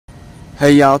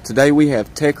Hey y'all, today we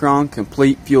have Techron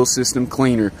Complete Fuel System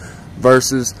Cleaner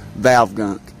versus Valve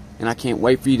Gunk. And I can't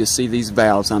wait for you to see these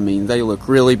valves. I mean, they look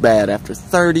really bad. After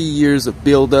 30 years of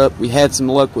buildup, we had some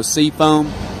luck with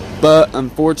seafoam, but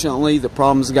unfortunately the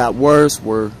problems got worse.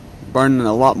 We're burning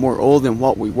a lot more oil than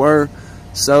what we were.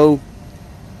 So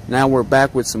now we're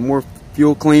back with some more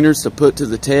fuel cleaners to put to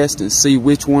the test and see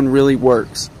which one really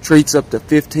works. Treats up to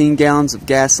 15 gallons of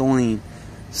gasoline.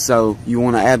 So you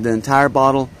want to add the entire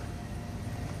bottle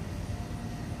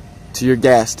to your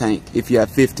gas tank if you have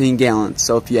 15 gallons.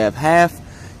 So if you have half,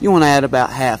 you want to add about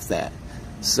half that.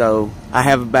 So I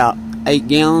have about 8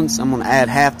 gallons. I'm going to add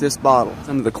half this bottle.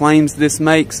 Some of the claims this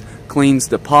makes: cleans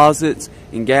deposits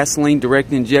in gasoline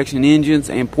direct injection engines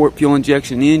and port fuel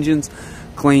injection engines,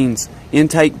 cleans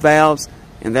intake valves,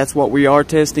 and that's what we are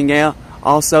testing out.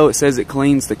 Also, it says it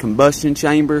cleans the combustion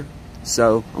chamber.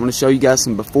 So I'm going to show you guys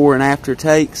some before and after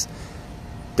takes.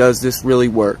 Does this really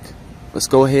work? Let's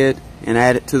go ahead and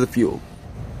add it to the fuel.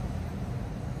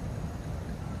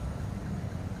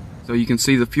 So you can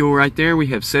see the fuel right there. We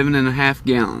have 7.5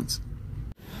 gallons.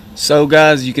 So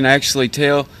guys, you can actually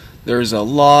tell there's a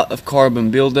lot of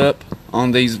carbon buildup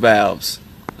on these valves,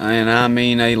 and I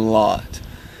mean a lot.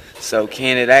 So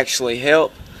can it actually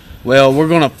help? Well, we're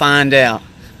gonna find out.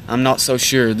 I'm not so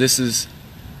sure. This is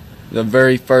the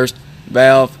very first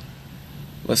valve.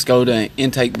 Let's go to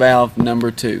intake valve number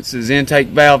 2. This is intake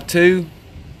valve 2.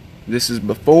 This is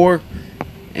before,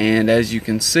 and as you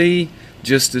can see,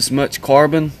 just as much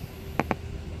carbon.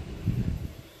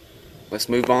 Let's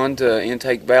move on to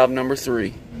intake valve number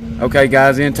 3. Okay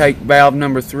guys, intake valve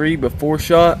number 3 before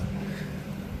shot,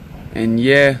 and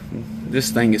yeah,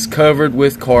 this thing is covered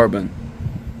with carbon.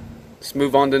 Let's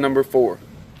move on to number 4.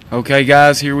 Okay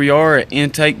guys, here we are at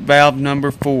intake valve number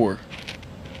 4.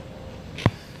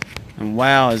 And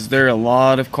wow, is there a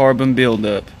lot of carbon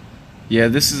buildup. Yeah,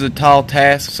 this is a tall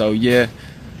task, so yeah,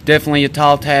 definitely a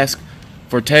tall task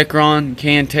for Techron.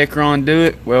 Can Techron do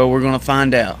it? Well, we're going to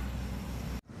find out.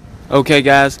 Okay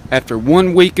guys, after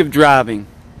 1 week of driving,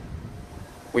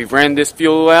 we've ran this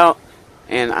fuel out,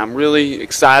 and I'm really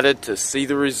excited to see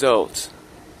the results.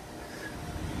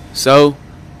 So,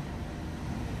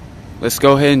 let's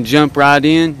go ahead and jump right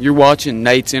in. You're watching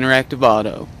Nate's Interactive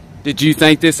Auto. Did you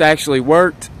think this actually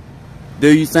worked?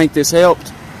 Do you think this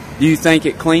helped? Do you think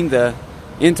it cleaned the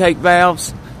intake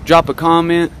valves? Drop a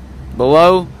comment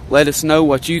below. Let us know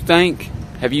what you think.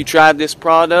 Have you tried this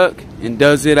product, and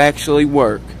does it actually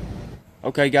work?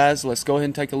 Okay guys, let's go ahead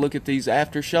and take a look at these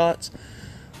after shots.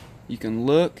 You can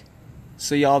look,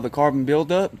 see all the carbon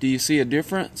buildup. Do you see a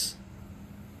difference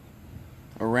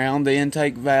around the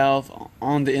intake valve,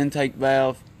 on the intake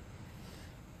valve?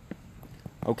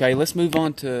 Okay, let's move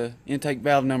on to intake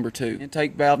valve number 2.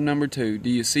 Intake valve number 2. Do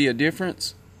you see a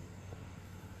difference?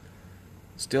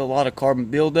 Still a lot of carbon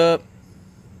buildup.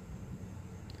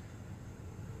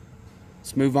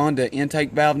 Let's move on to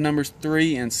intake valve number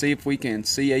 3 and see if we can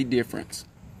see a difference.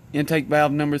 Intake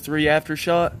valve number 3 after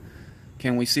shot.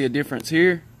 Can we see a difference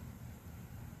here?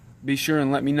 Be sure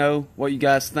and let me know what you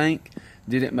guys think.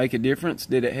 Did it make a difference?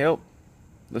 Did it help?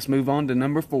 Let's move on to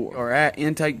number 4. Or at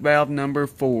intake valve number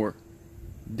 4.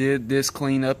 Did this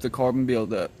clean up the carbon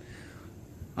buildup?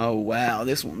 Oh wow,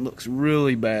 this one looks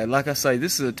really bad. Like I say,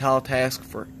 this is a tall task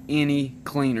for any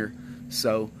cleaner.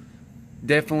 So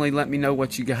definitely let me know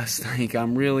what you guys think.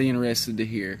 I'm really interested to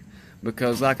hear,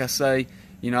 because like I say,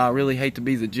 you know, I really hate to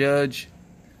be the judge.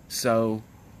 So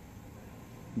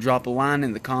drop a line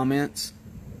in the comments.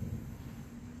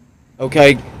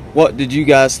 Okay, what did you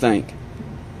guys think?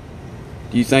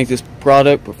 Do you think this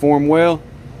product performed well?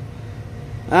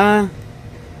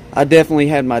 I definitely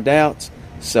had my doubts,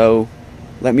 so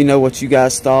let me know what you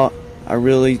guys thought. I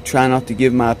really try not to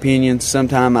give my opinions.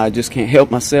 Sometimes I just can't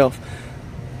help myself.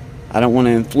 I don't want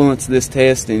to influence this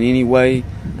test in any way,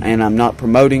 and I'm not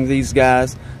promoting these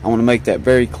guys. I want to make that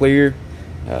very clear.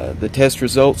 The test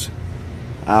results,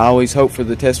 I always hope for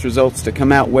the test results to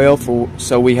come out well,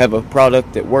 so we have a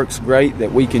product that works great,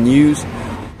 that we can use.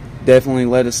 Definitely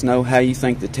let us know how you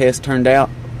think the test turned out,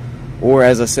 or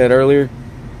as I said earlier,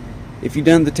 if you've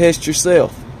done the test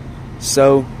yourself.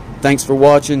 So, thanks for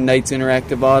watching Nate's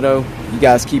Interactive Auto. You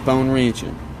guys keep on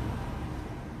wrenching.